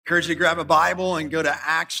Encourage you to grab a Bible and go to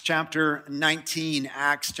Acts chapter 19.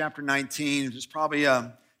 Acts chapter 19. There's probably,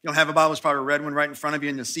 you don't have a Bible, there's probably a red one right in front of you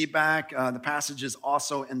in the seat back. The passage is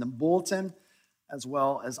also in the bulletin as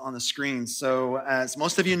well as on the screen. So as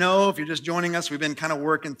most of you know, if you're just joining us, we've been kind of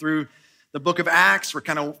working through the book of Acts. We're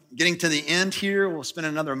kind of getting to the end here. We'll spend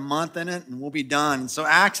another month in it and we'll be done. So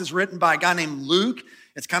Acts is written by a guy named Luke.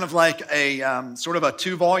 It's kind of like a sort of a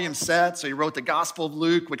 2-volume set. So he wrote the Gospel of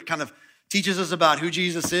Luke, which kind of teaches us about who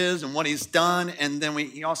Jesus is and what he's done. And then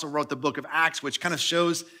he also wrote the book of Acts, which kind of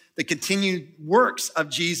shows the continued works of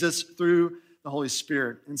Jesus through the Holy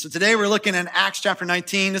Spirit. And so today we're looking at Acts chapter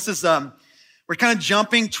 19. This is, we're kind of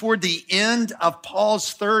jumping toward the end of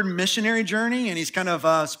Paul's third missionary journey. And he's kind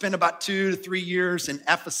of spent about 2 to 3 years in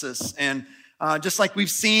Ephesus. And just like we've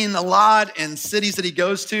seen a lot in cities that he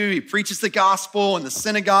goes to, he preaches the gospel in the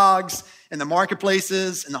synagogues, in the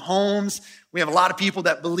marketplaces, in the homes. We have a lot of people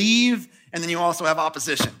that believe, and then you also have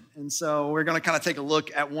opposition. And so we're going to kind of take a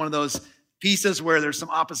look at one of those pieces where there's some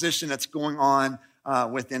opposition that's going on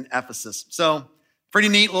within Ephesus. So pretty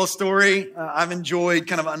neat little story. I've enjoyed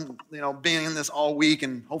kind of, being in this all week,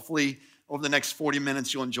 and hopefully over the next 40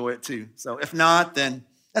 minutes, you'll enjoy it too. So if not, then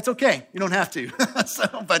that's okay. You don't have to.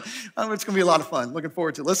 But it's going to be a lot of fun. Looking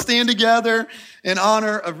forward to it. Let's stand together in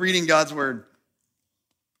honor of reading God's word.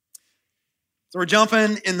 So we're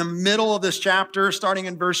jumping in the middle of this chapter, starting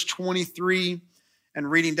in verse 23 and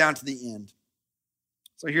reading down to the end.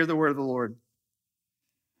 So hear the word of the Lord.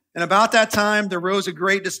 And about that time, there rose a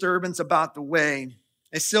great disturbance about the way.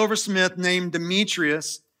 A silversmith named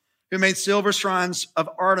Demetrius, who made silver shrines of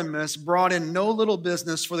Artemis, brought in no little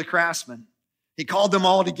business for the craftsmen. He called them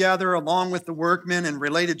all together along with the workmen and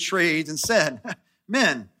related trades and said,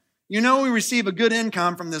 "Men, you know we receive a good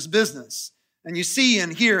income from this business. And you see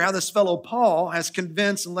and hear how this fellow Paul has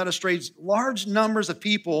convinced and led astray large numbers of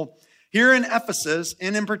people here in Ephesus,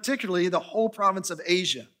 and in particularly the whole province of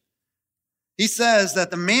Asia. He says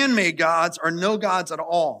that the man-made gods are no gods at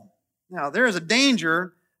all. Now, there is a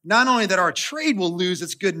danger not only that our trade will lose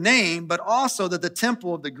its good name, but also that the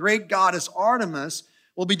temple of the great goddess Artemis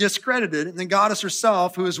will be discredited, and the goddess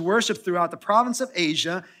herself, who is worshipped throughout the province of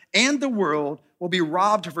Asia and the world, will be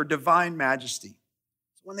robbed of her divine majesty."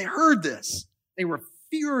 When they heard this, they were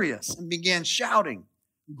furious and began shouting,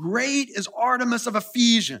 "Great is Artemis of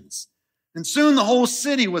Ephesians." And soon the whole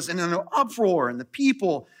city was in an uproar, and the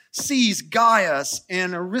people seized Gaius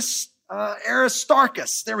and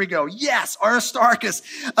Aristarchus. There we go. Yes, Aristarchus,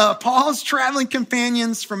 Paul's traveling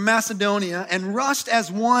companions from Macedonia, and rushed as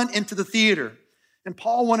one into the theater. And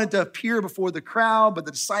Paul wanted to appear before the crowd, but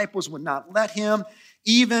the disciples would not let him.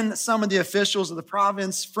 Even some of the officials of the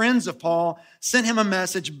province, friends of Paul, sent him a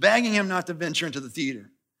message begging him not to venture into the theater.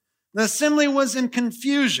 The assembly was in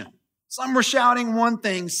confusion. Some were shouting one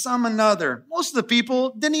thing, some another. Most of the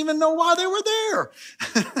people didn't even know why they were there.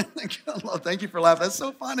 Thank you for laughing. That's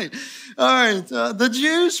so funny. All right. The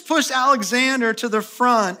Jews pushed Alexander to the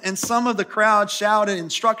front, and some of the crowd shouted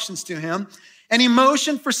instructions to him, and he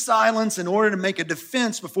motioned for silence in order to make a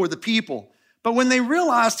defense before the people. But when they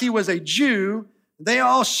realized he was a Jew, they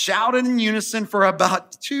all shouted in unison for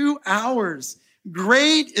about 2 hours,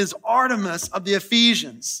 "Great is Artemis of the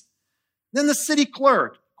Ephesians." Then the city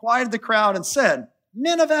clerk quieted the crowd and said,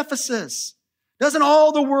 "Men of Ephesus, doesn't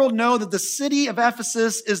all the world know that the city of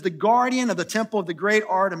Ephesus is the guardian of the temple of the great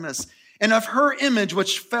Artemis and of her image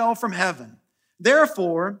which fell from heaven?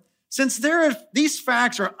 Therefore, since these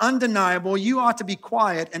facts are undeniable, you ought to be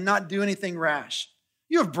quiet and not do anything rash.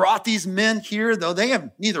 You have brought these men here, though they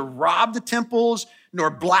have neither robbed the temples nor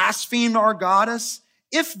blasphemed our goddess.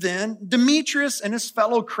 If then Demetrius and his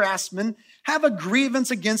fellow craftsmen have a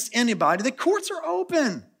grievance against anybody, the courts are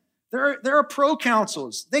open. There are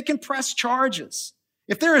proconsuls. They can press charges.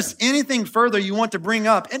 If there is anything further you want to bring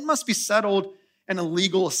up, it must be settled in a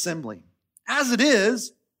legal assembly. As it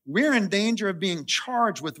is, we're in danger of being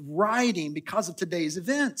charged with rioting because of today's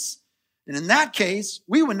events. And in that case,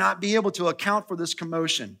 we would not be able to account for this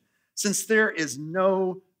commotion, since there is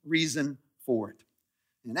no reason for it."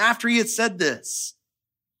 And after he had said this,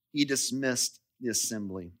 he dismissed the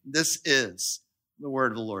assembly. This is the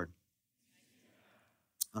word of the Lord.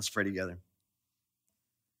 Let's pray together.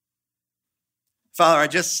 Father, I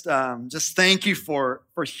just thank you for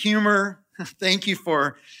humor. Thank you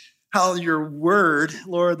for how your word,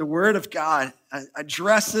 Lord, the word of God,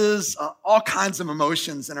 addresses all kinds of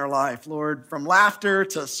emotions in our life, Lord, from laughter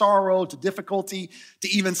to sorrow to difficulty to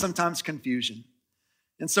even sometimes confusion.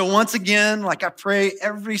 And so once again, like I pray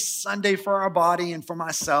every Sunday for our body and for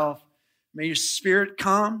myself, may your Spirit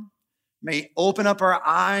come, may open up our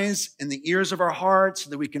eyes and the ears of our hearts so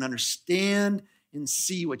that we can understand and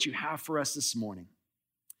see what you have for us this morning.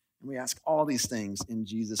 And we ask all these things in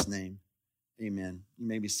Jesus' name. Amen. You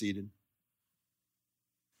may be seated.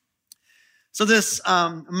 So this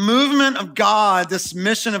movement of God, this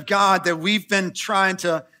mission of God that we've been trying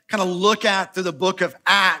to kind of look at through the book of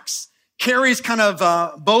Acts carries kind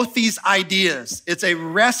of both these ideas. It's a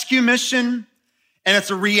rescue mission and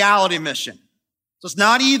it's a reality mission. So it's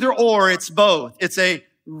not either or, it's both. It's a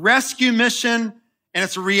rescue mission and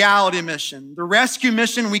it's a reality mission. The rescue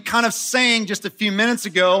mission, we kind of sang just a few minutes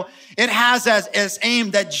ago, it has as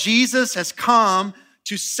aim that Jesus has come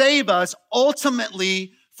to save us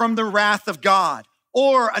ultimately from the wrath of God.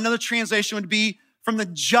 Or another translation would be from the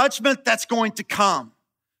judgment that's going to come.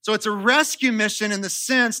 So it's a rescue mission in the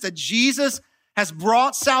sense that Jesus has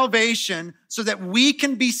brought salvation so that we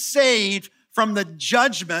can be saved from the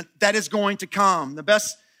judgment that is going to come. The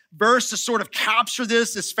best verse to sort of capture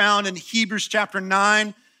this is found in Hebrews chapter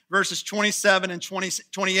 9, verses 27 and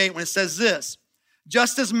 28, when it says this: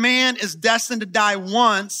 just as man is destined to die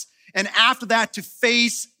once, and after that to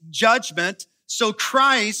face judgment, so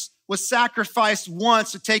Christ was sacrificed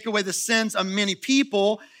once to take away the sins of many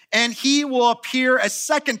people, and he will appear a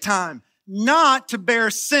second time, not to bear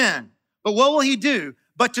sin. But what will he do?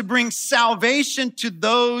 But to bring salvation to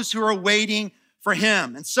those who are waiting for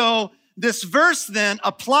him. And so this verse then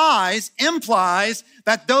implies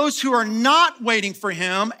that those who are not waiting for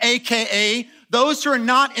him, AKA those who are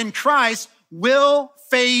not in Christ, will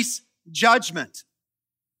face judgment.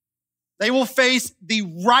 They will face the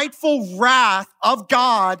rightful wrath of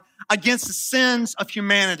God against the sins of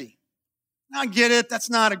humanity. Now, I get it. That's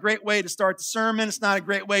not a great way to start the sermon. It's not a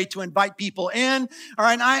great way to invite people in. All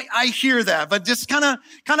right, and I hear that, but just kind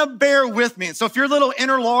of bear with me. And so if your little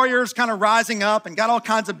inner lawyer is kind of rising up and got all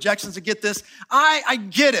kinds of objections to get this, I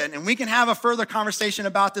get it. And we can have a further conversation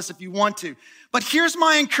about this if you want to. But here's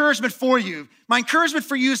my encouragement for you. My encouragement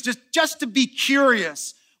for you is just to be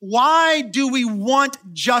curious. Why do we want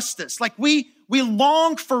justice? Like we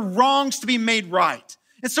long for wrongs to be made right.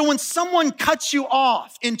 And so when someone cuts you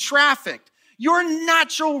off in traffic, your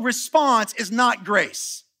natural response is not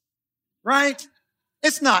grace, right?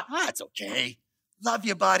 It's not, it's okay. Love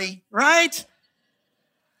you, buddy, right?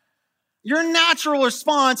 Your natural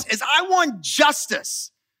response is, I want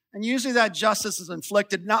justice. And usually that justice is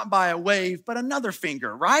inflicted not by a wave, but another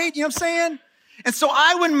finger, right? You know what I'm saying? And so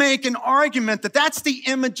I would make an argument that that's the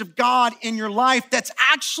image of God in your life that's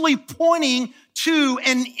actually pointing to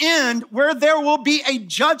an end where there will be a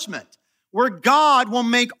judgment, where God will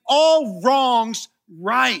make all wrongs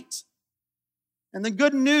right. And the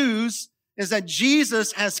good news is that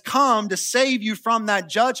Jesus has come to save you from that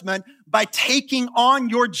judgment by taking on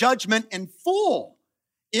your judgment in full,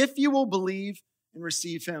 if you will believe and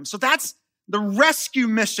receive him. So that's the rescue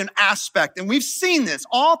mission aspect. And we've seen this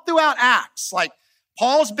all throughout Acts. Like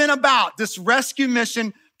Paul's been about this rescue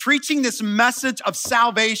mission, preaching this message of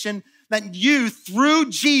salvation that you, through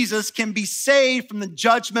Jesus, can be saved from the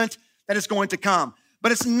judgment that is going to come.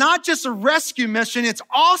 But it's not just a rescue mission, it's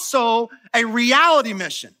also a reality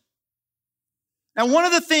mission. Now, one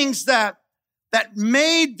of the things that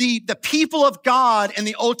made the people of God in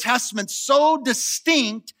the Old Testament so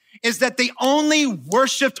distinct is that they only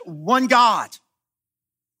worshiped one God,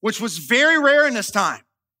 which was very rare in this time.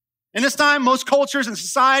 In this time, most cultures and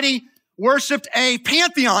society worshiped a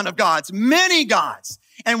pantheon of gods, many gods.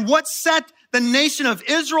 And what set the nation of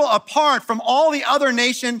Israel apart from all the other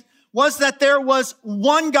nations was that there was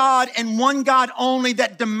one God and one God only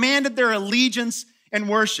that demanded their allegiance and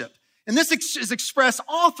worship. And this is expressed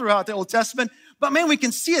all throughout the Old Testament, but man, we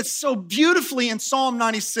can see it so beautifully in Psalm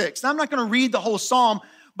 96. Now, I'm not going to read the whole psalm,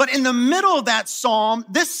 but in the middle of that psalm,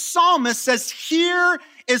 this psalmist says, here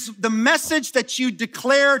is the message that you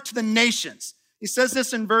declare to the nations. He says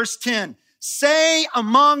this in verse 10, say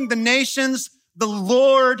among the nations, the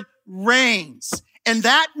Lord reigns. And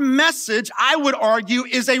that message, I would argue,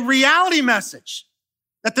 is a reality message,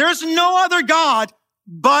 that there's no other God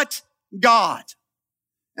but God.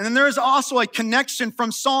 And then there's also a connection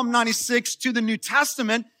from Psalm 96 to the New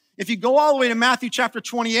Testament. If you go all the way to Matthew chapter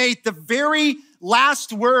 28, the very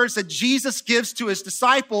last words that Jesus gives to his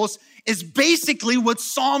disciples is basically what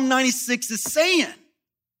Psalm 96 is saying.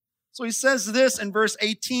 So he says this in verse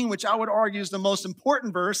 18, which I would argue is the most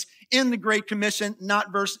important verse in the Great Commission,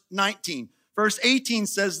 not verse 19. Verse 18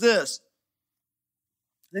 says this,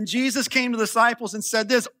 then Jesus came to the disciples and said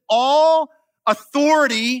this, all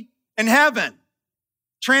authority in heaven.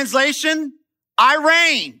 Translation, I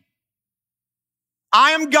reign.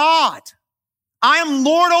 I am God. I am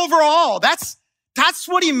Lord over all. That's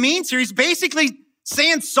what he means here. He's basically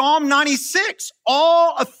saying Psalm 96,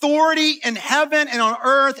 all authority in heaven and on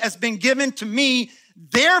earth has been given to me,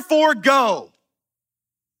 therefore go.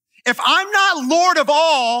 If I'm not Lord of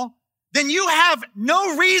all, then you have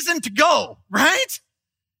no reason to go, right?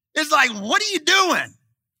 It's like, what are you doing?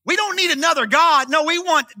 We don't need another God. No, we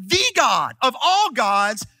want the God of all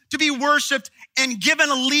gods to be worshiped and given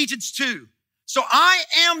allegiance to. So I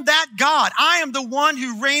am that God. I am the one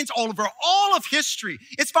who reigns over all of history.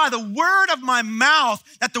 It's by the word of my mouth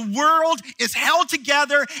that the world is held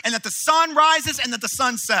together and that the sun rises and that the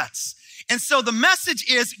sun sets. And so the message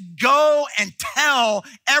is go and tell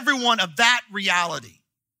everyone of that reality.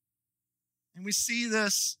 And we see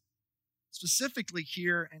this specifically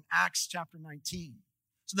here in Acts chapter 19.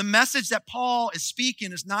 So the message that Paul is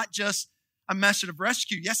speaking is not just a message of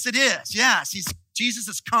rescue. Yes, it is. Yes, Jesus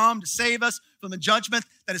has come to save us from the judgment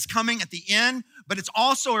that is coming at the end, but it's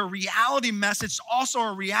also a reality message. It's also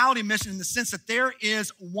a reality mission in the sense that there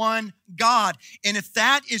is one God. And if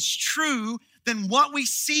that is true, then what we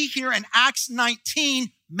see here in Acts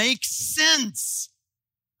 19 makes sense.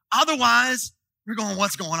 Otherwise, we're going,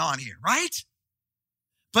 what's going on here, right?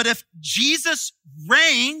 But if Jesus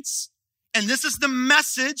reigns, and this is the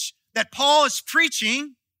message that Paul is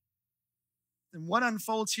preaching, then what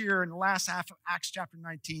unfolds here in the last half of Acts chapter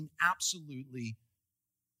 19 absolutely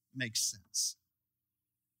makes sense.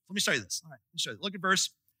 Let me show you this. All right, let me show you. Look at verse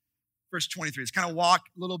 23. Let's kind of walk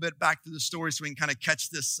a little bit back through the story so we can kind of catch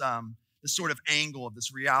this, this sort of angle of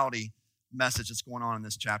this reality message that's going on in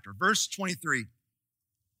this chapter. Verse 23.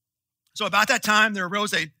 So about that time, there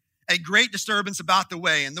arose a great disturbance about the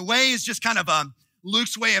way. And the way is just kind of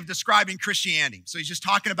Luke's way of describing Christianity. So he's just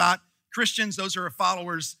talking about Christians. Those are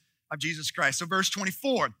followers of Jesus Christ. So verse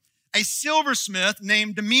 24, a silversmith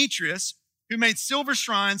named Demetrius, who made silver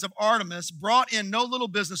shrines of Artemis, brought in no little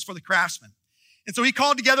business for the craftsmen. And so he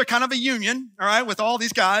called together kind of a union, all right, with all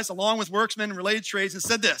these guys, along with workmen and related trades, and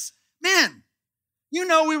said this, men, you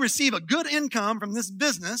know we receive a good income from this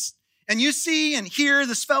business, and you see and hear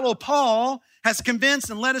this fellow Paul has convinced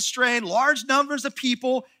and led astray large numbers of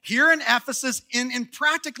people here in Ephesus, in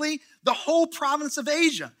practically the whole province of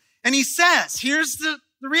Asia. And he says, here's the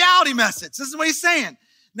reality message. This is what he's saying,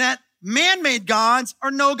 that man-made gods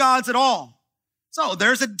are no gods at all. So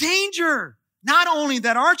there's a danger, not only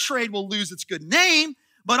that our trade will lose its good name,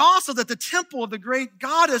 but also that the temple of the great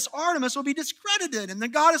goddess Artemis will be discredited, and the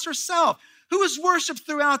goddess herself, who is worshiped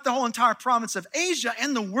throughout the whole entire province of Asia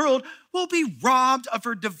and the world, will be robbed of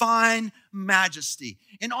her divine majesty.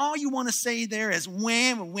 And all you want to say there is,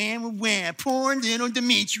 wham, wham, wham, poor little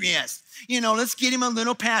Demetrius. You know, let's get him a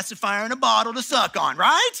little pacifier and a bottle to suck on,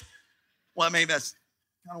 right? Well, maybe that's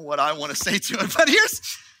kind of what I want to say to it. But here's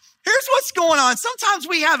what's going on. Sometimes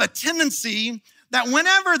we have a tendency that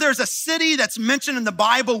whenever there's a city that's mentioned in the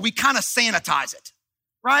Bible, we kind of sanitize it.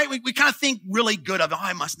 Right? We kind of think really good of it. Oh,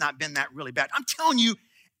 it must not have been that really bad. I'm telling you,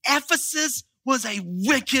 Ephesus was a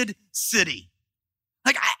wicked city.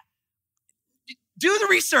 Like, do the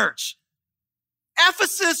research.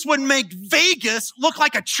 Ephesus would make Vegas look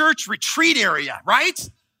like a church retreat area, right?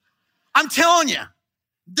 I'm telling you,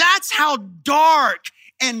 that's how dark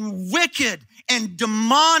and wicked and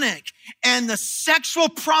demonic and the sexual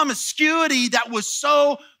promiscuity that was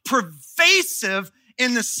so pervasive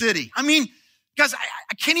in the city. I mean, guys,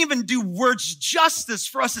 I can't even do words justice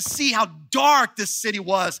for us to see how dark this city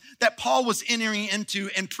was that Paul was entering into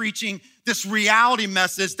and preaching this reality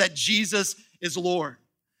message that Jesus is Lord.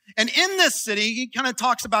 And in this city, he kind of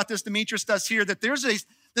talks about this, Demetrius does here, that there's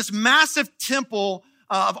this massive temple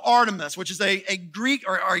of Artemis, which is a Greek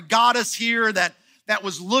or a goddess here that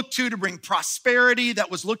was looked to bring prosperity, that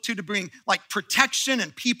was looked to bring like protection,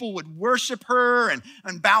 and people would worship her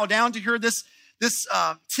and bow down to her. This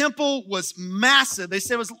temple was massive. They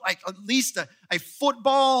said it was like at least a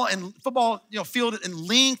football field in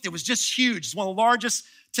length. It was just huge. It's one of the largest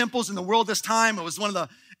temples in the world this time. It was one of the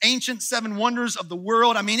ancient seven wonders of the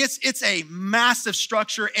world. I mean, it's a massive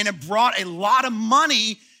structure, and it brought a lot of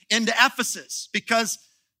money into Ephesus because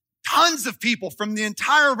tons of people from the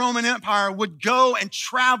entire Roman Empire would go and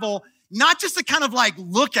travel, not just to kind of like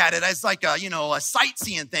look at it as like a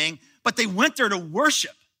sightseeing thing, but they went there to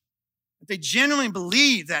worship. They genuinely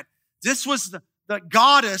believed that this was the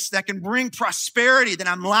goddess that can bring prosperity that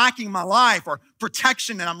I'm lacking in my life, or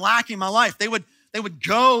protection that I'm lacking in my life. They would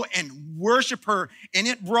go and worship her, and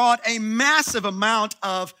it brought a massive amount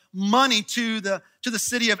of money to the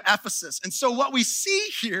city of Ephesus. And so what we see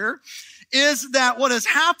here is that what is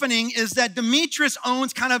happening is that Demetrius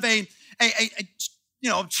owns kind of a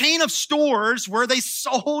chain of stores where they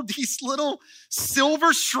sold these little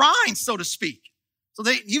silver shrines, so to speak.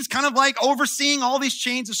 So he was kind of like overseeing all these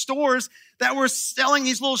chains of stores that were selling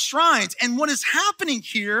these little shrines. And what is happening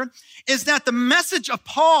here is that the message of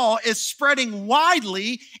Paul is spreading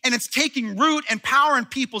widely, and it's taking root and power in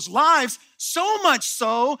people's lives, so much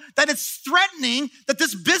so that it's threatening that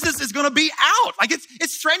this business is going to be out. Like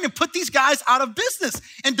it's threatening to put these guys out of business.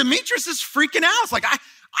 And Demetrius is freaking out. It's like,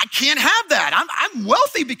 I can't have that. I'm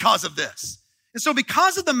wealthy because of this. And so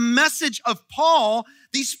because of the message of Paul,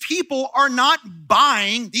 these people are not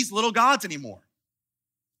buying these little gods anymore.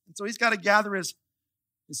 And so he's got to gather his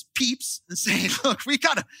peeps and say, look, we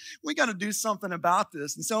got to do something about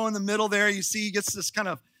this. And so in the middle there, you see he gets this kind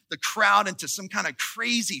of the crowd into some kind of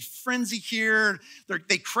crazy frenzy here.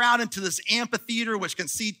 They crowd into this amphitheater, which can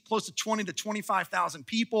seat close to 20 to 25,000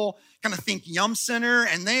 people, kind of think Yum Center,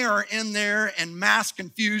 and they are in there in mass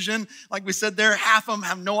confusion. Like we said there, half of them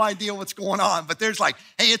have no idea what's going on, but there's like,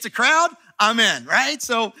 hey, it's a crowd, I'm in, right?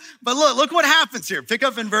 So, but look what happens here. Pick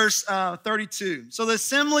up in verse 32. So the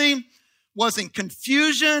assembly was in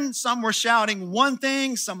confusion. Some were shouting one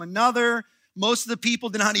thing, some another. Most of the people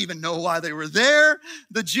did not even know why they were there.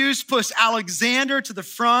 The Jews pushed Alexander to the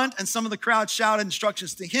front, and some of the crowd shouted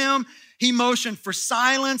instructions to him. He motioned for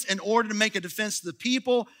silence in order to make a defense to the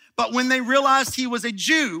people. But when they realized he was a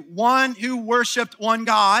Jew, one who worshiped one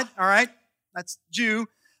God, all right, that's Jew,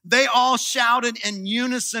 they all shouted in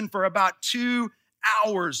unison for about 2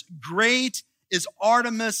 hours, "Great is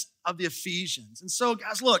Artemis of the Ephesians." And so,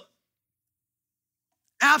 guys, look,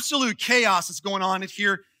 absolute chaos is going on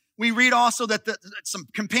here. We read also that some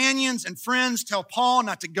companions and friends tell Paul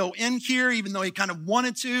not to go in here, even though he kind of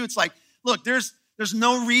wanted to. It's like, look, there's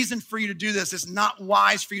no reason for you to do this. It's not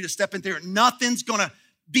wise for you to step in there. Nothing's going to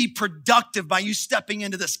be productive by you stepping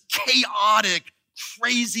into this chaotic,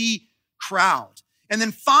 crazy crowd. And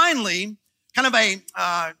then finally, kind of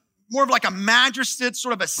a more of like a magistrate,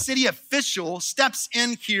 sort of a city official steps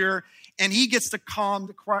in here, and he gets to calm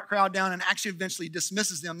the crowd down and actually eventually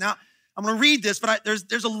dismisses them. Now, I'm going to read this, but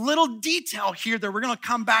there's a little detail here that we're going to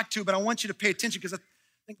come back to, but I want you to pay attention because I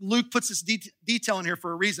think Luke puts this detail in here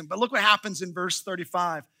for a reason. But look what happens in verse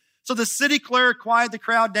 35. So the city clerk quieted the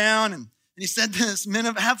crowd down, and he said this, "Men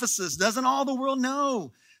of Ephesus, doesn't all the world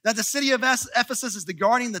know that the city of Ephesus is the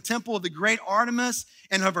guardian of the temple of the great Artemis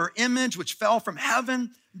and of her image, which fell from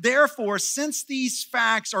heaven? Therefore, since these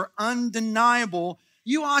facts are undeniable,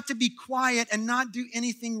 you ought to be quiet and not do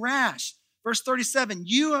anything rash." Verse 37,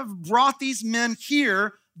 "You have brought these men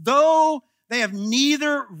here, though they have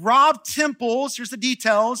neither robbed temples," here's the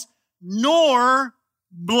details, "nor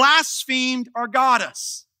blasphemed our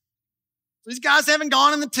goddess." So these guys haven't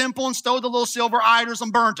gone in the temple and stole the little silver idols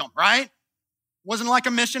and burnt them, right? Wasn't like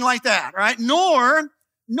a mission like that, right? Nor,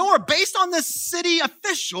 based on this city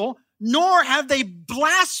official, nor have they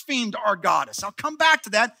blasphemed our goddess. I'll come back to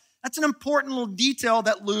that. That's an important little detail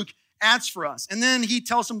that Luke adds for us. And then he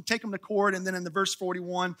tells them to take them to court. And then in the verse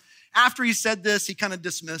 41, after he said this, he kind of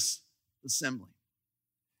dismissed the assembly.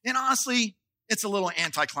 And honestly, it's a little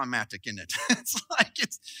anticlimactic, isn't it?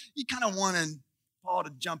 You kind of wanted Paul to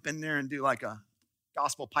jump in there and do like a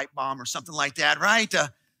gospel pipe bomb or something like that, right?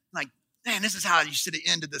 Like, man, this is how you should have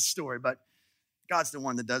ended this story. But God's the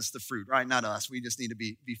one that does the fruit, right? Not us. We just need to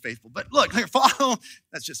be faithful. But look, follow.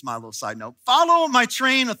 That's just my little side note. Follow my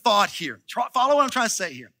train of thought here. Follow what I'm trying to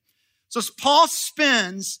say here. So Paul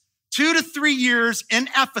spends 2 to 3 years in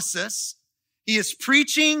Ephesus. He is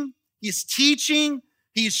preaching, he is teaching,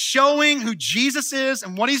 he is showing who Jesus is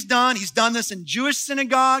and what he's done. He's done this in Jewish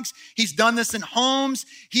synagogues. He's done this in homes.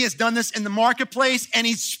 He has done this in the marketplace. And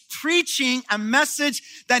he's preaching a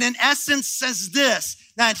message that in essence says this,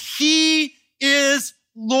 that he is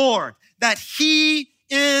Lord, that he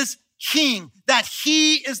is King, that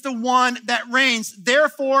he is the one that reigns.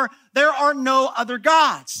 Therefore, there are no other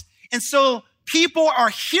gods. And so people are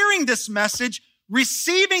hearing this message,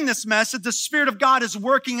 receiving this message. The Spirit of God is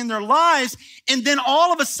working in their lives. And then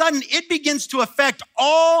all of a sudden, it begins to affect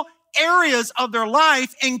all areas of their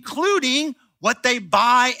life, including what they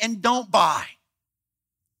buy and don't buy.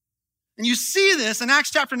 And you see this in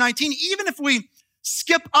Acts chapter 19. Even if we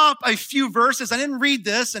skip up a few verses, I didn't read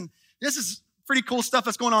this, and this is pretty cool stuff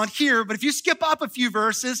that's going on here. But if you skip up a few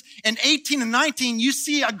verses, in 18 and 19, you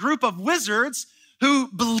see a group of wizards who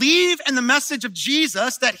believe in the message of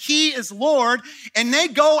Jesus, that he is Lord, and they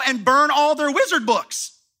go and burn all their wizard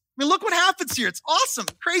books. I mean, look what happens here. It's awesome,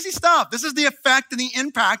 crazy stuff. This is the effect and the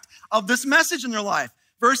impact of this message in their life.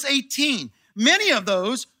 Verse 18, "Many of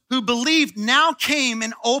those who believed now came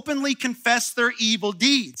and openly confessed their evil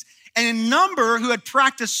deeds. And a number who had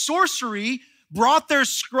practiced sorcery brought their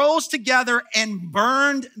scrolls together and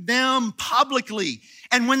burned them publicly.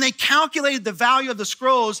 And when they calculated the value of the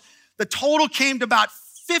scrolls, the total came to about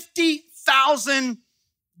 50,000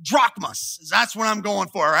 drachmas. That's what I'm going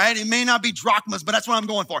for, right? It may not be drachmas, but that's what I'm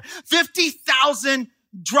going for. 50,000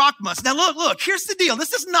 drachmas. Now look, here's the deal.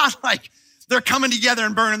 This is not like they're coming together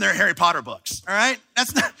and burning their Harry Potter books, all right? This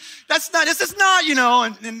is not,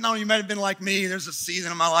 and no, you might have been like me. There's a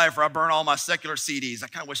season in my life where I burn all my secular CDs. I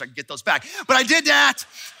kind of wish I could get those back. But I did that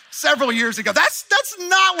several years ago. That's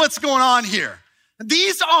not what's going on here.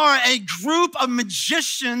 These are a group of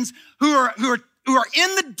magicians who are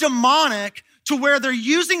in the demonic to where they're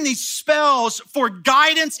using these spells for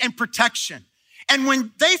guidance and protection. And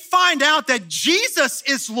when they find out that Jesus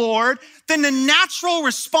is Lord, then the natural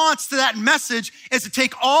response to that message is to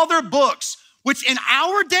take all their books, which in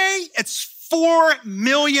our day, it's $4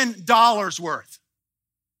 million worth.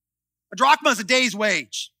 A drachma is a day's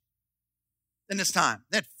wage in this time.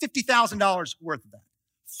 They had $50,000 worth of that.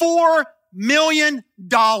 $4 million.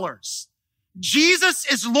 Jesus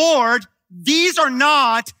is Lord. These are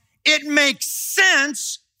not. It makes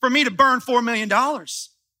sense for me to burn $4 million.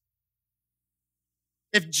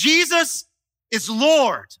 If Jesus is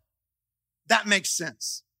Lord, that makes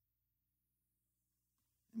sense.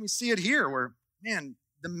 And we see it here where, man,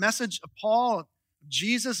 the message of Paul,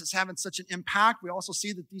 Jesus, is having such an impact. We also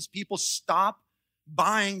see that these people stop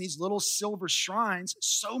buying these little silver shrines,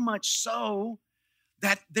 so much so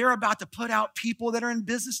that they're about to put out people that are in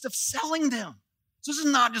business of selling them. So this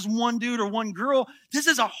is not just one dude or one girl. This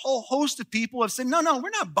is a whole host of people who have said, no, we're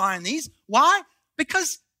not buying these. Why?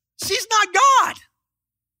 Because she's not God.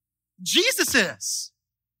 Jesus is.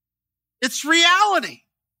 It's reality.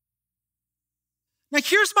 Now,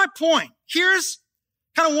 here's my point. Here's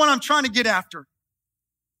kind of what I'm trying to get after.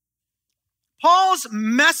 Paul's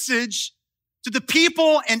message to the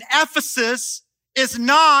people in Ephesus is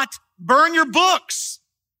not burn your books.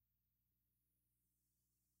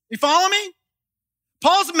 You follow me?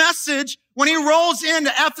 Paul's message when he rolls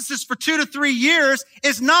into Ephesus for 2 to 3 years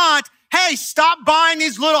is not, hey, stop buying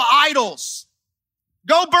these little idols.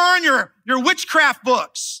 Go burn your witchcraft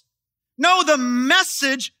books. No, the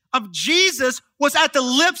message of Jesus was at the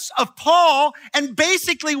lips of Paul, and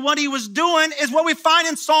basically what he was doing is what we find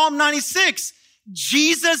in Psalm 96.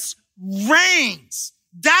 Jesus reigns.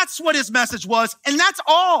 That's what his message was, and that's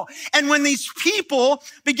all. And when these people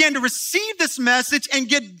began to receive this message and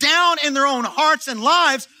get down in their own hearts and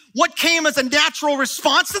lives, what came as a natural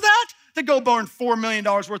response to that? To go burn $4 million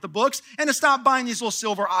worth of books and to stop buying these little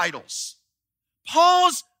silver idols.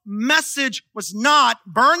 Paul's message was not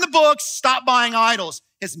burn the books, stop buying idols.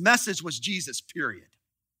 His message was Jesus, period.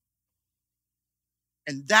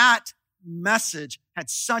 And that message had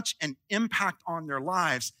such an impact on their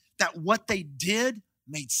lives that what they did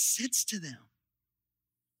made sense to them.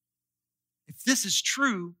 If this is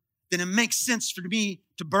true, then it makes sense for me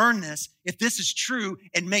to burn this. If this is true,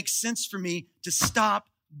 it makes sense for me to stop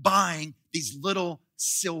buying these little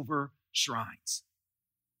silver shrines.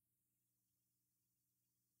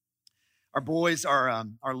 Our boys, our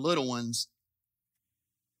little ones,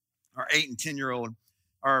 our 8 and 10-year-old,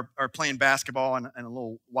 are playing basketball in a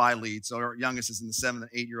little Y league. So our youngest is in the 7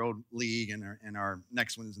 and 8-year-old league, and our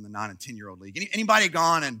next one is in the 9 and 10-year-old league. Anybody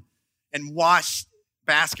gone and watched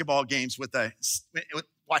basketball games with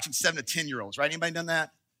watching 7 to 10-year-olds, right? Anybody done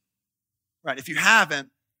that? Right. If you haven't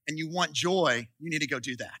and you want joy, you need to go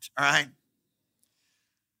do that, all right?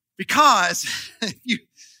 Because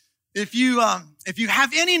if you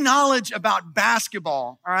have any knowledge about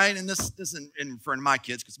basketball, all right, and this isn't for my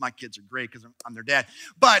kids because my kids are great because I'm their dad,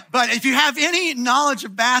 but if you have any knowledge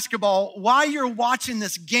of basketball while you're watching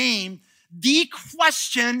this game, the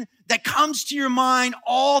question that comes to your mind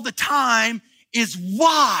all the time is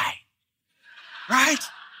why, right?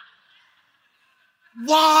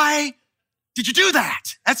 Why did you do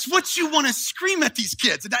that? That's what you want to scream at these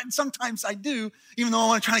kids. And sometimes I do, even though I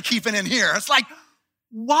want to try to keep it in here. It's like,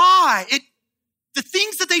 why? The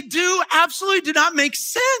things that they do absolutely do not make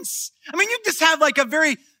sense. I mean, you just have like a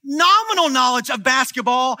very nominal knowledge of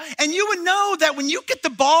basketball, and you would know that when you get the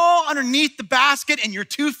ball underneath the basket and you're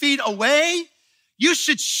 2 feet away, you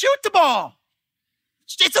should shoot the ball.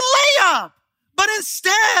 It's a layup. But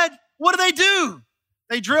instead, what do?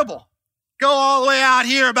 They dribble. Go all the way out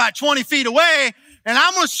here about 20 feet away, and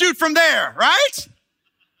I'm going to shoot from there, right?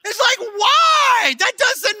 It's like, why? That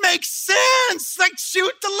doesn't make sense. Like,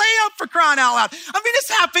 shoot the layup for crying out loud. I mean, this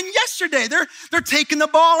happened yesterday. They're taking the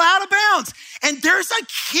ball out of bounds, and there's a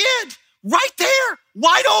kid right there,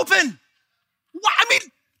 wide open. I mean,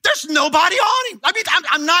 there's nobody on him. I mean,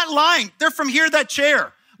 I'm not lying. They're from here, that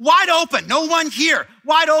chair. Wide open, no one here,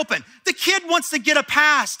 wide open. The kid wants to get a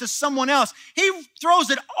pass to someone else. He throws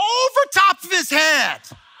it over top of his head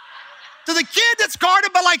to the kid that's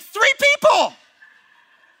guarded by like 3 people.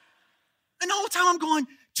 And the whole time I'm going,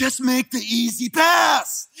 just make the easy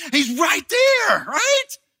pass. He's right there, right?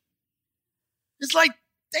 It's like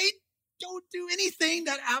they don't do anything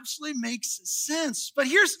that absolutely makes sense. But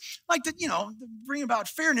here's like to bring about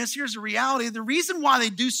fairness, here's the reality. The reason why they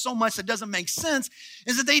do so much that doesn't make sense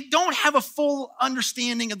is that they don't have a full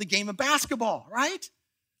understanding of the game of basketball, right?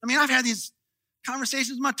 I mean, I've had these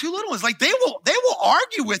conversations with my two little ones. Like they will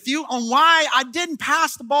argue with you on why I didn't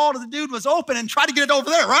pass the ball to the dude who was open and try to get it over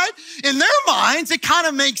there, right? In their minds, it kind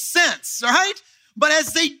of makes sense, right? But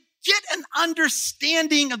as they get an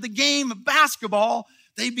understanding of the game of basketball,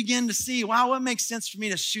 they begin to see, wow, it makes sense for me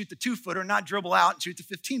to shoot the 2-footer, not dribble out and shoot the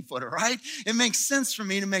 15-footer, right? It makes sense for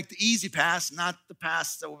me to make the easy pass, not the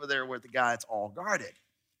pass over there where the guy's all guarded.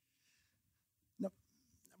 Now,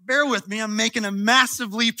 bear with me, I'm making a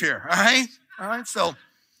massive leap here, all right? All right, so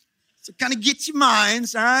kind of get your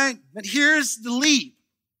minds, all right? But here's the leap.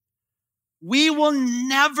 We will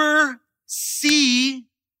never see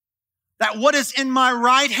that what is in my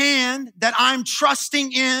right hand that I'm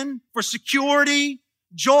trusting in for security,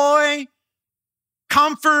 joy,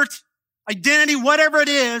 comfort, identity, whatever it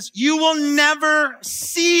is, you will never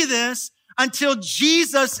see this until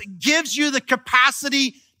Jesus gives you the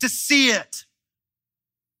capacity to see it.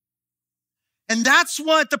 And that's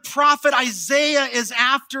what the prophet Isaiah is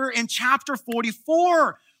after in chapter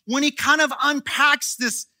 44, when he kind of unpacks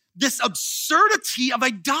this absurdity of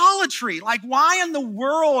idolatry. Like, why in the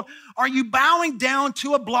world are you bowing down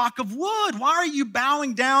to a block of wood? Why are you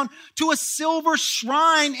bowing down to a silver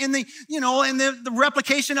shrine in the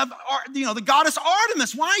replication of, the goddess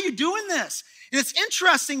Artemis? Why are you doing this? And it's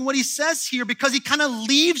interesting what he says here, because he kind of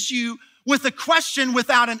leaves you with a question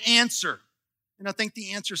without an answer. And I think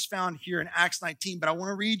the answer is found here in Acts 19, but I want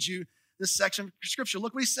to read you this section of scripture.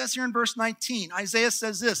 Look what he says here in verse 19. Isaiah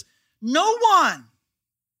says this, no one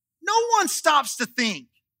stops to think.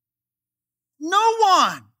 No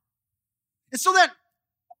one. And so that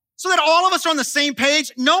all of us are on the same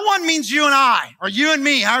page, no one means you and I, or you and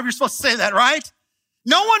me, however you're supposed to say that, right?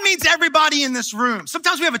 No one means everybody in this room.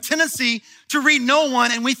 Sometimes we have a tendency to read no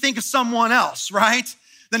one and we think of someone else, right?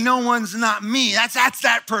 The no one's not me. That's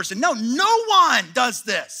that person. No one does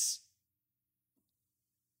this.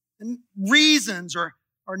 And reasons or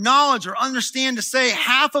knowledge or understand to say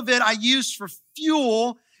half of it I used for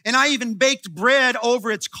fuel, and I even baked bread over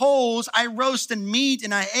its coals. I roasted meat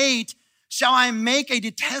and I ate. Shall I make a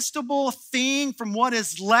detestable thing from what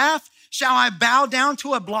is left? Shall I bow down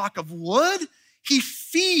to a block of wood? He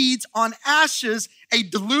feeds on ashes. A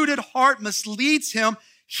deluded heart misleads him.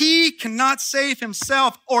 He cannot save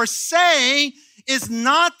himself, or say, is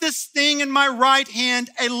not this thing in my right hand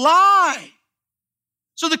a lie?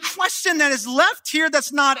 So the question that is left here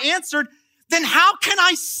that's not answered, then how can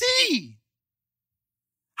I see?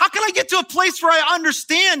 How can I get to a place where I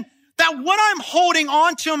understand that what I'm holding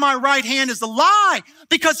on to in my right hand is a lie?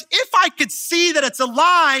 Because if I could see that it's a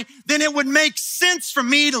lie, then it would make sense for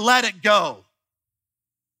me to let it go.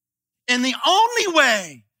 And the only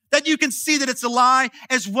way that you can see that it's a lie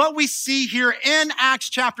is what we see here in Acts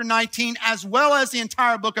chapter 19, as well as the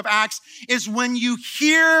entire book of Acts, is when you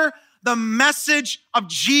hear the message of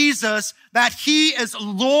Jesus that he is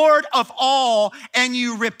Lord of all, and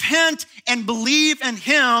you repent and believe in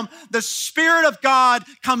him, the Spirit of God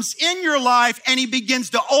comes in your life and he begins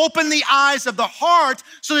to open the eyes of the heart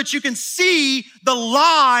so that you can see the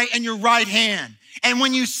lie in your right hand. And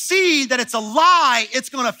when you see that it's a lie, it's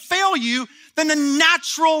going to fail you, then the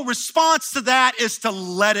natural response to that is to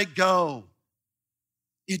let it go.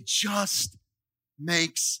 It just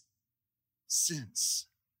makes sense.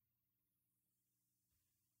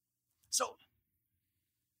 So,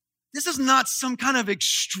 this is not some kind of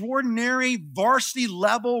extraordinary varsity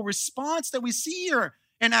level response that we see here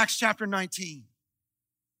in Acts chapter 19.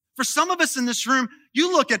 For some of us in this room,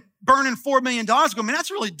 you look at burning $4 million and go, man,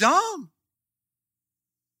 that's really dumb.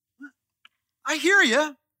 I hear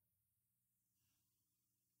you.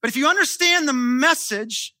 But if you understand the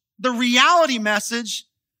message, the reality message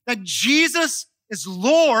that Jesus is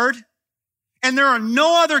Lord and there are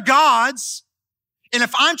no other gods, and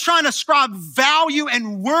if I'm trying to ascribe value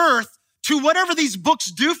and worth to whatever these books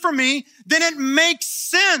do for me, then it makes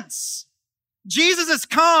sense. Jesus has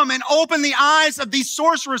come and opened the eyes of these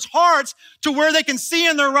sorcerers' hearts to where they can see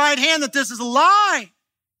in their right hand that this is a lie.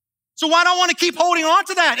 So why do I want to keep holding on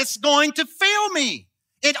to that? It's going to fail me.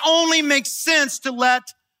 It only makes sense to let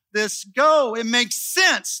this go. It makes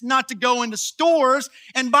sense not to go into stores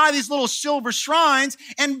and buy these little silver shrines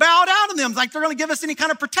and bow down to them like they're going to give us any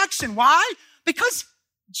kind of protection. Why? Because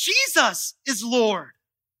Jesus is Lord.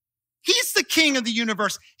 He's the King of the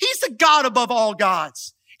universe. He's the God above all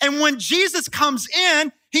gods. And when Jesus comes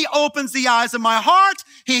in, He opens the eyes of my heart.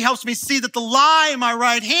 He helps me see that the lie in my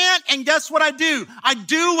right hand. And guess what I do? I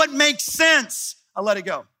do what makes sense. I let it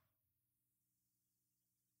go.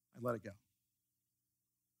 I let it go.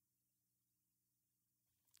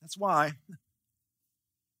 That's why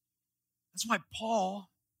Paul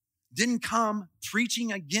didn't come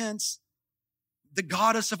preaching against the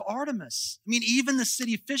goddess of Artemis. I mean, even the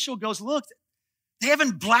city official goes, look, they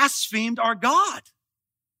haven't blasphemed our God.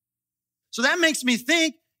 So that makes me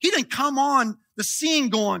think he didn't come on the scene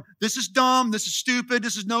going, this is dumb, this is stupid,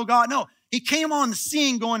 this is no God. No, he came on the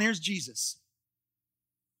scene going, here's Jesus.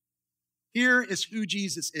 Here is who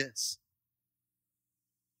Jesus is.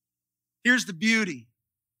 Here's the beauty,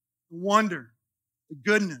 the wonder, the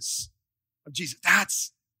goodness of Jesus.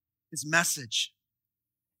 That's his message.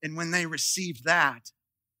 And when they received that,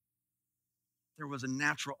 there was a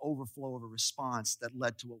natural overflow of a response that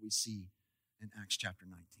led to what we see in Acts chapter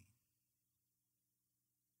 19.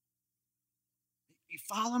 You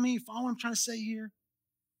follow me? You follow what I'm trying to say here?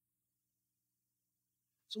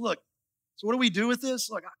 So look, what do we do with this?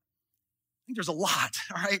 Look, I think there's a lot,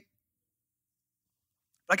 all right?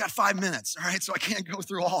 But I got 5 minutes, all right? So I can't go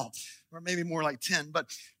through all, or maybe more like 10. But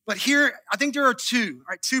here, I think there are two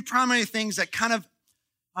primary things that kind of,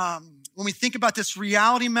 when we think about this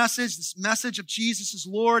reality message, this message of Jesus as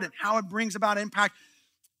Lord and how it brings about impact,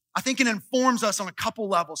 I think it informs us on a couple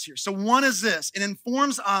levels here. So one is this: it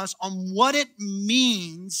informs us on what it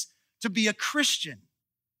means to be a Christian.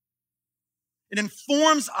 It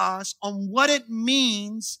informs us on what it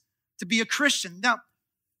means to be a Christian. Now,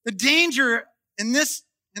 the danger in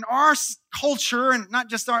our culture, and not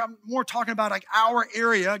just I'm more talking about like our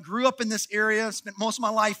area, grew up in this area, spent most of my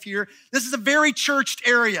life here. This is a very churched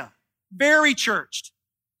area, very churched.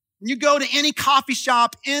 When you go to any coffee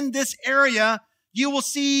shop in this area, you will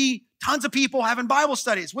see tons of people having Bible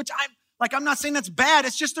studies, which I'm not saying that's bad.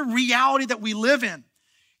 It's just a reality that we live in.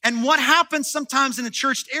 And what happens sometimes in a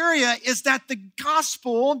churched area is that the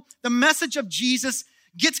gospel, the message of Jesus,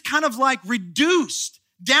 gets kind of like reduced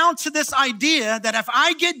down to this idea that if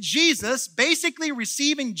I get Jesus, basically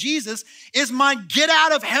receiving Jesus is my get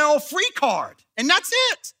out of hell free card. And that's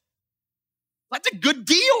it. That's a good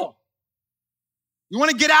deal. You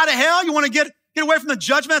want to get out of hell? You want to get away from the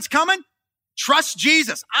judgment that's coming? Trust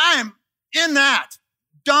Jesus. I am in that.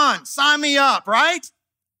 Done. Sign me up, right?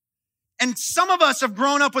 And some of us have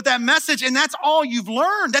grown up with that message, and that's all you've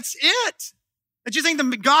learned. That's it. That you think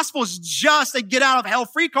the gospel is just a get out of hell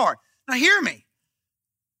free card. Now hear me.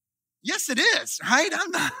 Yes, it is, right?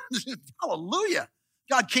 I'm not, hallelujah.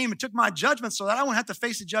 God came and took my judgment so that I won't have to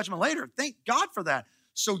face the judgment later. Thank God for that.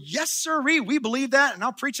 So yes, sirree, we believe that, and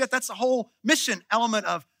I'll preach that. That's the whole mission element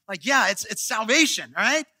of it's salvation,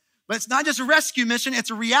 right? But it's not just a rescue mission, it's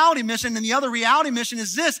a reality mission. And the other reality mission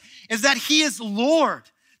is that he is Lord.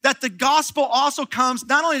 That the gospel also comes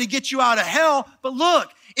not only to get you out of hell, but look,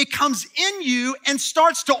 it comes in you and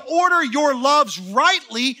starts to order your loves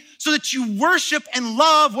rightly so that you worship and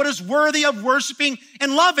love what is worthy of worshiping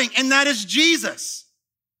and loving, and that is Jesus.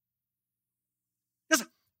 Listen,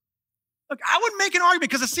 look, I wouldn't make an argument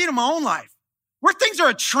because I see it in my own life. Where things are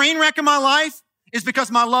a train wreck in my life is because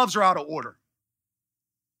my loves are out of order.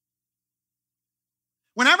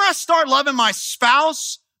 Whenever I start loving my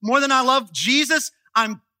spouse more than I love Jesus,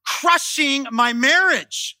 I'm crushing my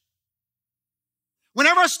marriage.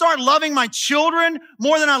 Whenever I start loving my children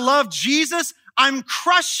more than I love Jesus, I'm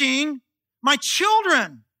crushing my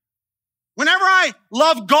children. Whenever I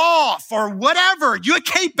love golf or whatever,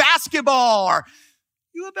 UK basketball or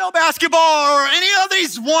UFL basketball or any of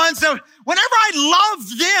these ones, whenever I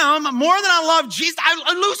love them more than I love Jesus,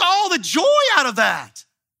 I lose all the joy out of that.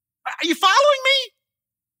 Are you following me?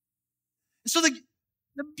 So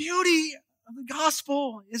the beauty of the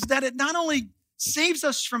gospel is that it not only saves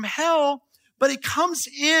us from hell, but it comes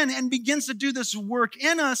in and begins to do this work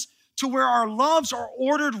in us to where our loves are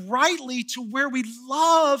ordered rightly to where we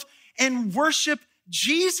love and worship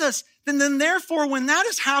Jesus. Then therefore, when that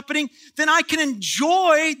is happening, then I can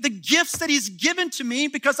enjoy the gifts that he's given to me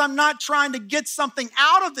because I'm not trying to get something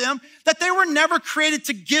out of them that they were never created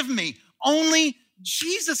to give me. Only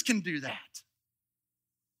Jesus can do that.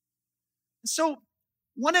 So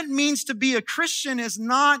what it means to be a Christian is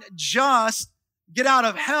not just get out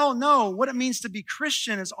of hell. No, what it means to be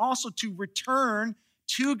Christian is also to return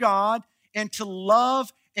to God and to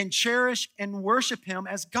love and cherish and worship him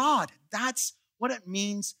as God. That's what it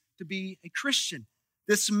means to be a Christian.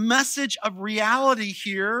 This message of reality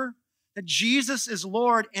here, that Jesus is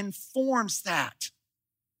Lord, informs that.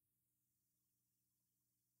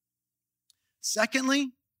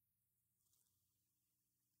 Secondly,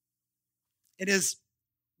 it is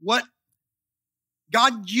what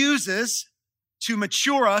God uses to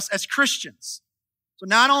mature us as Christians. So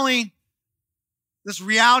not only this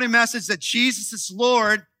reality message that Jesus is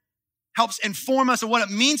Lord helps inform us of what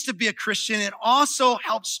it means to be a Christian, it also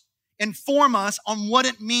helps inform us on what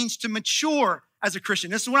it means to mature as a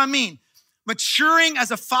Christian. This is what I mean. Maturing as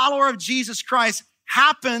a follower of Jesus Christ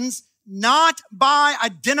happens not by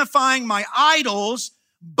identifying my idols,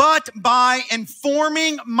 but by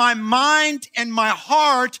informing my mind and my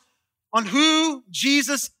heart on who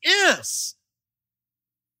Jesus is.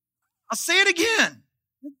 I'll say it again.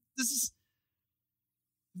 This is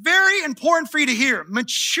very important for you to hear.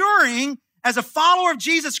 Maturing as a follower of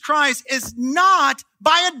Jesus Christ is not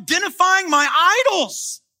by identifying my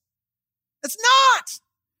idols. It's not.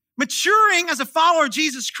 Maturing as a follower of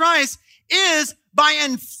Jesus Christ is by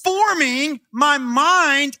informing my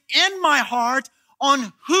mind and my heart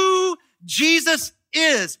on who Jesus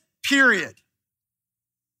is, period.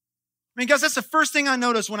 I mean, guys, that's the first thing I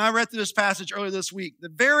noticed when I read through this passage earlier this week. The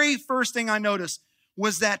very first thing I noticed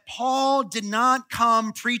was that Paul did not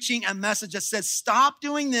come preaching a message that said, stop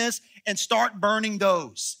doing this and start burning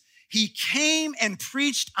those. He came and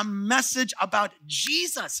preached a message about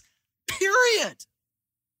Jesus, period.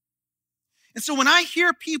 And so when I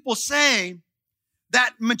hear people say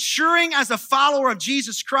that maturing as a follower of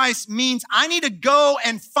Jesus Christ means I need to go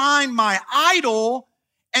and find my idol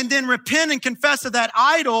and then repent and confess to that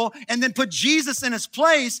idol and then put Jesus in his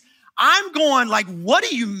place, I'm going like, what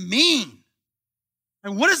do you mean?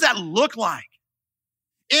 And what does that look like?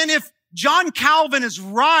 And if John Calvin is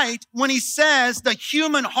right when he says the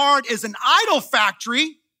human heart is an idol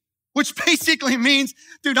factory, which basically means,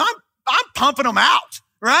 dude, I'm pumping them out,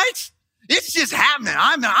 right? It's just happening.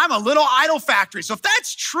 I'm a little idol factory. So if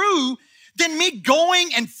that's true, then me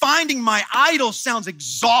going and finding my idol sounds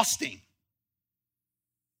exhausting.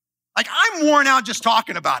 Like I'm worn out just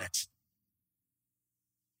talking about it.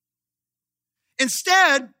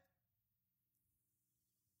 Instead,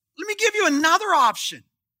 let me give you another option.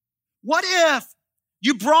 What if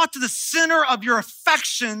you brought to the center of your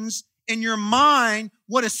affections in your mind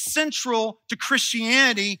what is central to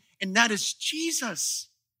Christianity, and that is Jesus?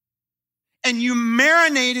 And you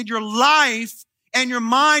marinated your life and your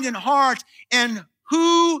mind and heart and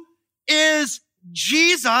who is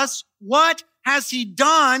Jesus? What has he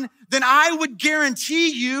done? Then I would guarantee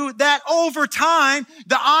you that over time,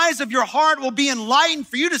 the eyes of your heart will be enlightened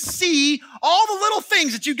for you to see all the little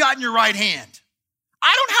things that you got in your right hand.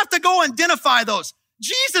 I don't have to go identify those.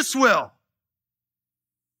 Jesus will.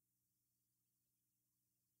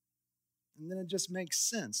 And then it just makes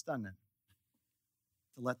sense, doesn't it?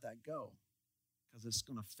 To let that go. Because it's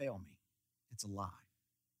going to fail me. It's a lie.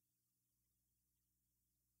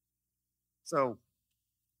 So,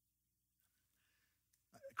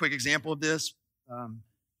 a quick example of this.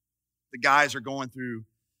 The guys are going through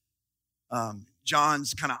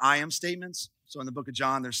John's kind of I am statements. So in the book of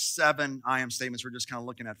John, there's 7 I am statements. We're just kind of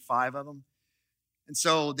looking at 5 of them. And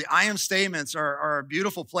so the I am statements are a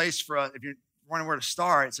beautiful place for us. If you're wondering where to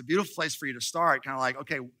start, it's a beautiful place for you to start. Kind of like,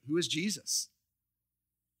 okay, who is Jesus?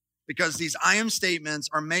 Because these I am statements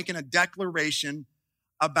are making a declaration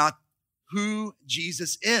about who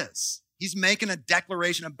Jesus is. He's making a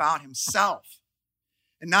declaration about himself.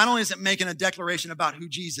 And not only is it making a declaration about who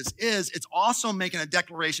Jesus is, it's also making a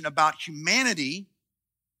declaration about humanity.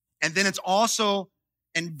 And then it's also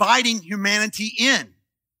inviting humanity in.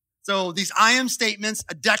 So these I am statements,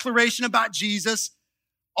 a declaration about Jesus,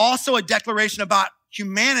 also a declaration about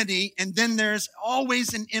humanity, and then there's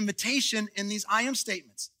always an invitation in these I am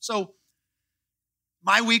statements. So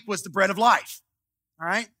my week was the bread of life, all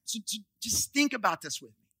right? So just think about this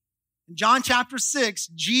with me. In John chapter 6,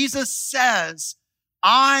 Jesus says,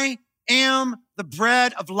 I am the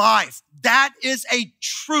bread of life. That is a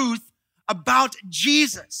truth about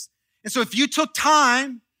Jesus. And so if you took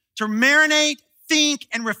time to marinate, think,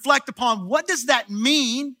 and reflect upon what does that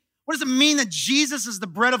mean? What does it mean that Jesus is the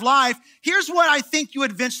bread of life? Here's what I think you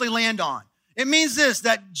would eventually land on. It means this,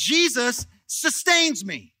 that Jesus sustains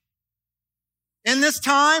me. In this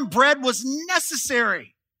time, bread was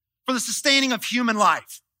necessary for the sustaining of human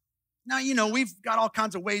life. Now, you know, we've got all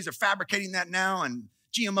kinds of ways of fabricating that now, and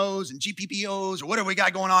GMOs and GPPOs or whatever we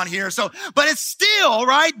got going on here. So, but it's still,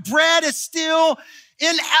 right? Bread is still,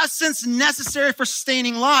 in essence, necessary for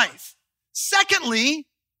sustaining life. Secondly,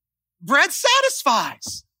 bread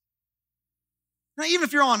satisfies. Now, even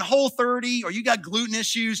if you're on Whole30 or you got gluten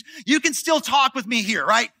issues, you can still talk with me here,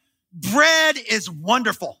 right? Bread is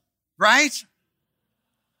wonderful, right?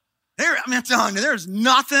 I'm telling you, there's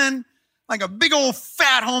nothing like a big old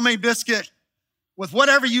fat homemade biscuit with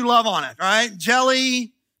whatever you love on it, right?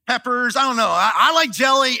 Jelly, peppers. I don't know. I like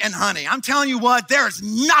jelly and honey. I'm telling you what, there is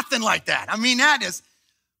nothing like that. I mean, that is,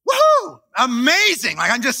 woohoo, amazing.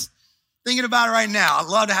 Like, I'm just thinking about it right now. I'd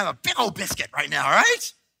love to have a big old biscuit right now,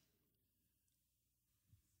 right?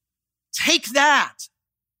 Take that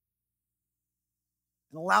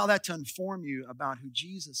and allow that to inform you about who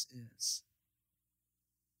Jesus is.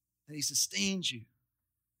 That he sustains you,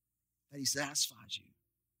 that he satisfies you,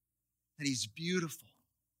 that he's beautiful.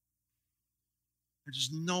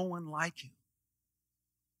 There's no one like him.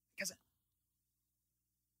 Because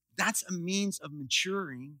that's a means of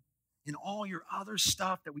maturing in all your other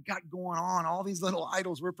stuff that we got going on, all these little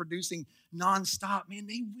idols we're producing nonstop. Man,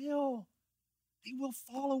 they will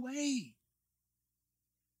fall away.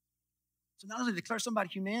 So not only declare something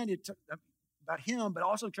about humanity, about him, but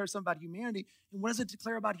also declare something about humanity. And what does it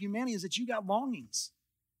declare about humanity is that you got longings.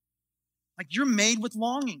 Like, you're made with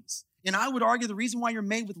longings. And I would argue the reason why you're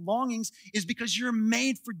made with longings is because you're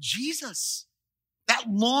made for Jesus. That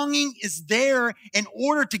longing is there in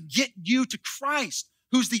order to get you to Christ,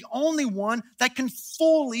 who's the only one that can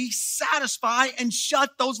fully satisfy and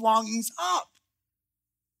shut those longings up.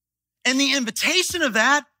 And the invitation of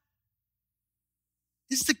that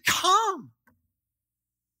is to come.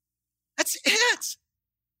 That's it.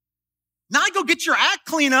 Not go get your act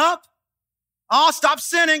clean up. Oh, stop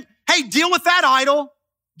sinning. Hey, deal with that idol.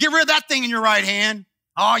 Get rid of that thing in your right hand.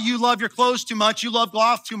 Oh, you love your clothes too much. You love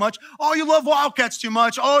golf too much. Oh, you love Wildcats too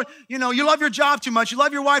much. Oh, you love your job too much. You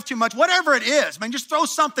love your wife too much. Whatever it is, man, just throw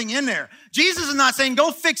something in there. Jesus is not saying,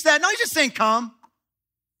 go fix that. No, he's just saying, come.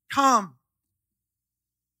 Come.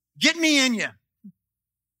 Get me in you.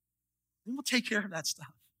 And we'll take care of that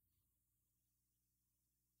stuff.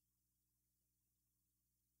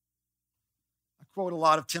 I quote a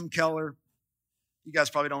lot of Tim Keller. You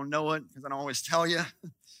guys probably don't know it because I don't always tell you.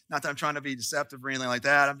 Not that I'm trying to be deceptive or anything like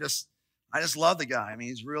that. I just love the guy. I mean,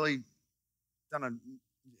 he's really done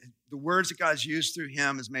the words that God's used through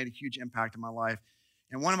him has made a huge impact in my life.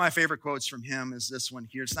 And one of my favorite quotes from him is this one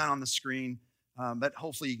here. It's not on the screen, but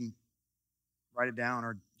hopefully you can write it down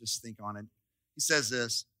or just think on it. He says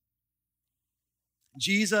this: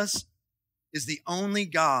 Jesus is the only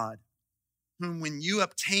God whom, when you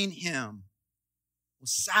obtain him, will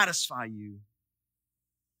satisfy you.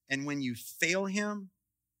 And when you fail him,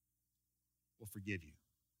 will forgive you.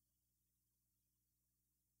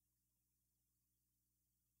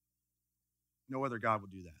 No other God will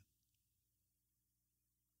do that.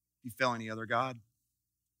 If you fail any other God,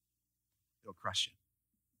 he'll crush you.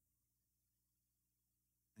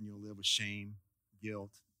 And you'll live with shame,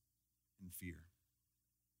 guilt, and fear.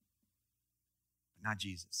 But not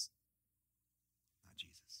Jesus.